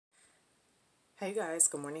Hey guys,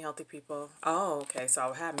 good morning, healthy people. Oh, okay. So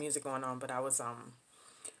I had music going on, but I was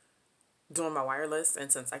doing my wireless,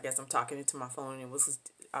 and since I guess I'm talking into my phone,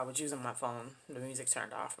 I was using my phone. The music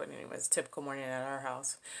turned off, but anyways, typical morning at our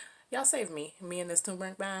house. Y'all saved me and this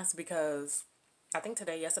turmeric mask because I think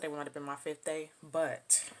yesterday might have been my fifth day,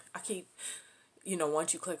 but I keep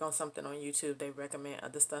once you click on something on YouTube, they recommend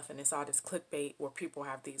other stuff, and it's all this clickbait where people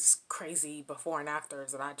have these crazy before and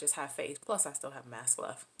afters, and I just have faith. Plus, I still have mask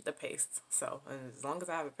left, the paste. So, and as long as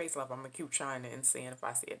I have a paste left, I'm gonna keep trying it and seeing if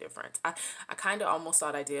I see a difference. I kind of almost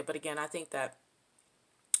thought I did, but again, I think that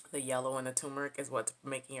the yellow and the turmeric is what's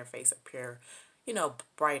making your face appear,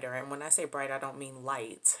 brighter. And when I say bright, I don't mean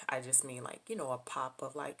light. I just mean like, a pop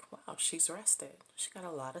of like, wow, she's rested. She got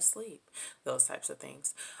a lot of sleep. Those types of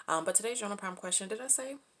things. But today's journal prompt question, did I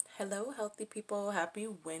say, hello, healthy people. Happy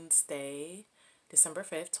Wednesday, December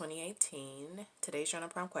 5th, 2018. Today's journal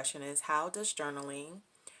prompt question is, how does journaling,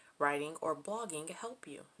 writing, or blogging help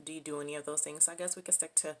you? Do you do any of those things? I guess we could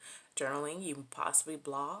stick to journaling. You possibly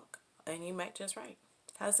blog, and you might just write.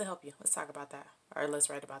 How does it help you? Let's talk about that. Or let's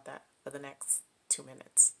write about that for the next 2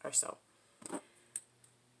 minutes or so.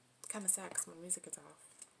 It's kind of sad because my music is off.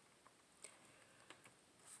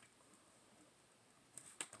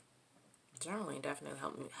 Journaling definitely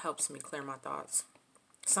helps me clear my thoughts.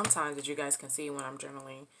 Sometimes, as you guys can see when I'm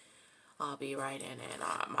journaling, I'll be writing and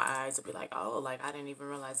my eyes will be like, oh, like I didn't even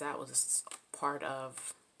realize that was part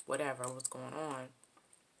of whatever was going on.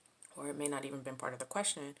 Or it may not even been part of the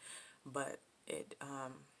question, but it, I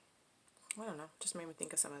don't know, just made me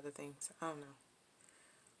think of some other things. I don't know.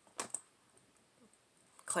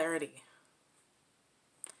 Clarity.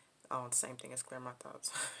 Oh, the same thing as clear my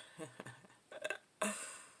thoughts.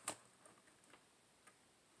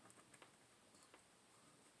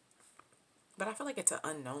 But I feel like it's an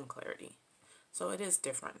unknown clarity. So it is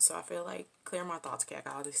different. So I feel like clear my thoughts. Okay, I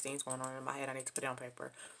got all these things going on in my head. I need to put it on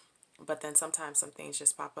paper. But then sometimes some things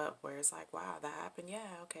just pop up where it's like, wow, that happened.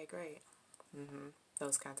 Yeah, okay, great.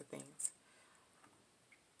 Those kinds of things.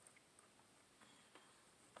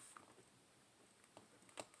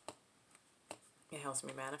 It helps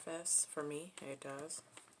me manifest. For me, it does.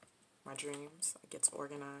 My dreams. It gets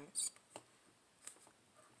organized.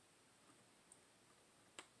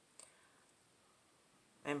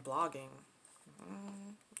 And blogging.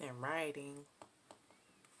 And writing.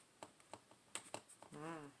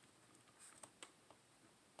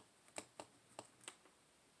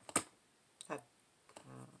 I,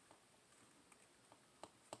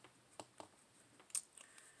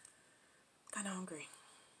 kind of hungry.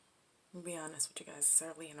 To be honest with you guys, it's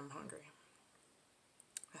early and I'm hungry.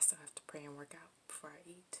 I still have to pray and work out before I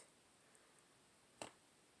eat.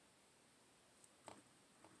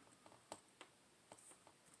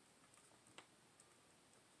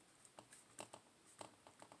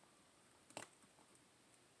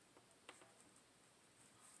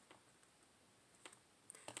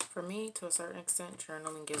 For me, to a certain extent,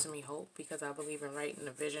 journaling gives me hope because I believe in writing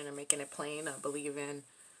a vision and making it plain. I believe in,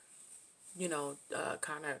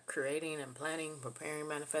 kind of creating and planning, preparing,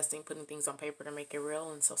 manifesting, putting things on paper to make it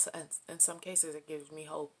real. And so in some cases, it gives me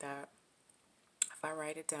hope that if I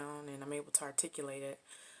write it down and I'm able to articulate it,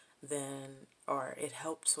 then, or it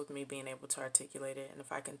helps with me being able to articulate it. And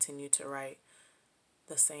if I continue to write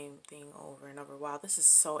the same thing over and over. Wow, this is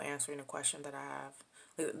so answering a question that I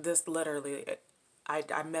have. This literally, I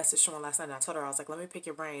messaged someone last night and I told her, I was like, let me pick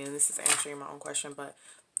your brain. And this is answering my own question, but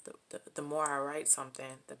the more I write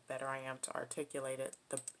something, the better I am to articulate it,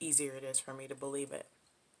 the easier it is for me to believe it.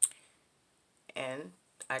 And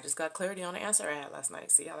I just got clarity on the answer I had last night.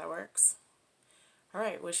 See how that works? All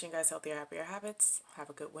right, wishing you guys healthier, happier habits. Have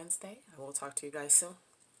a good Wednesday. I will talk to you guys soon.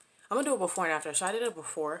 I'm going to do it before and after. So I did it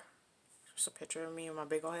before. Just a picture of me and my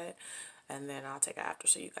big old head. And then I'll take it after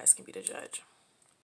so you guys can be the judge.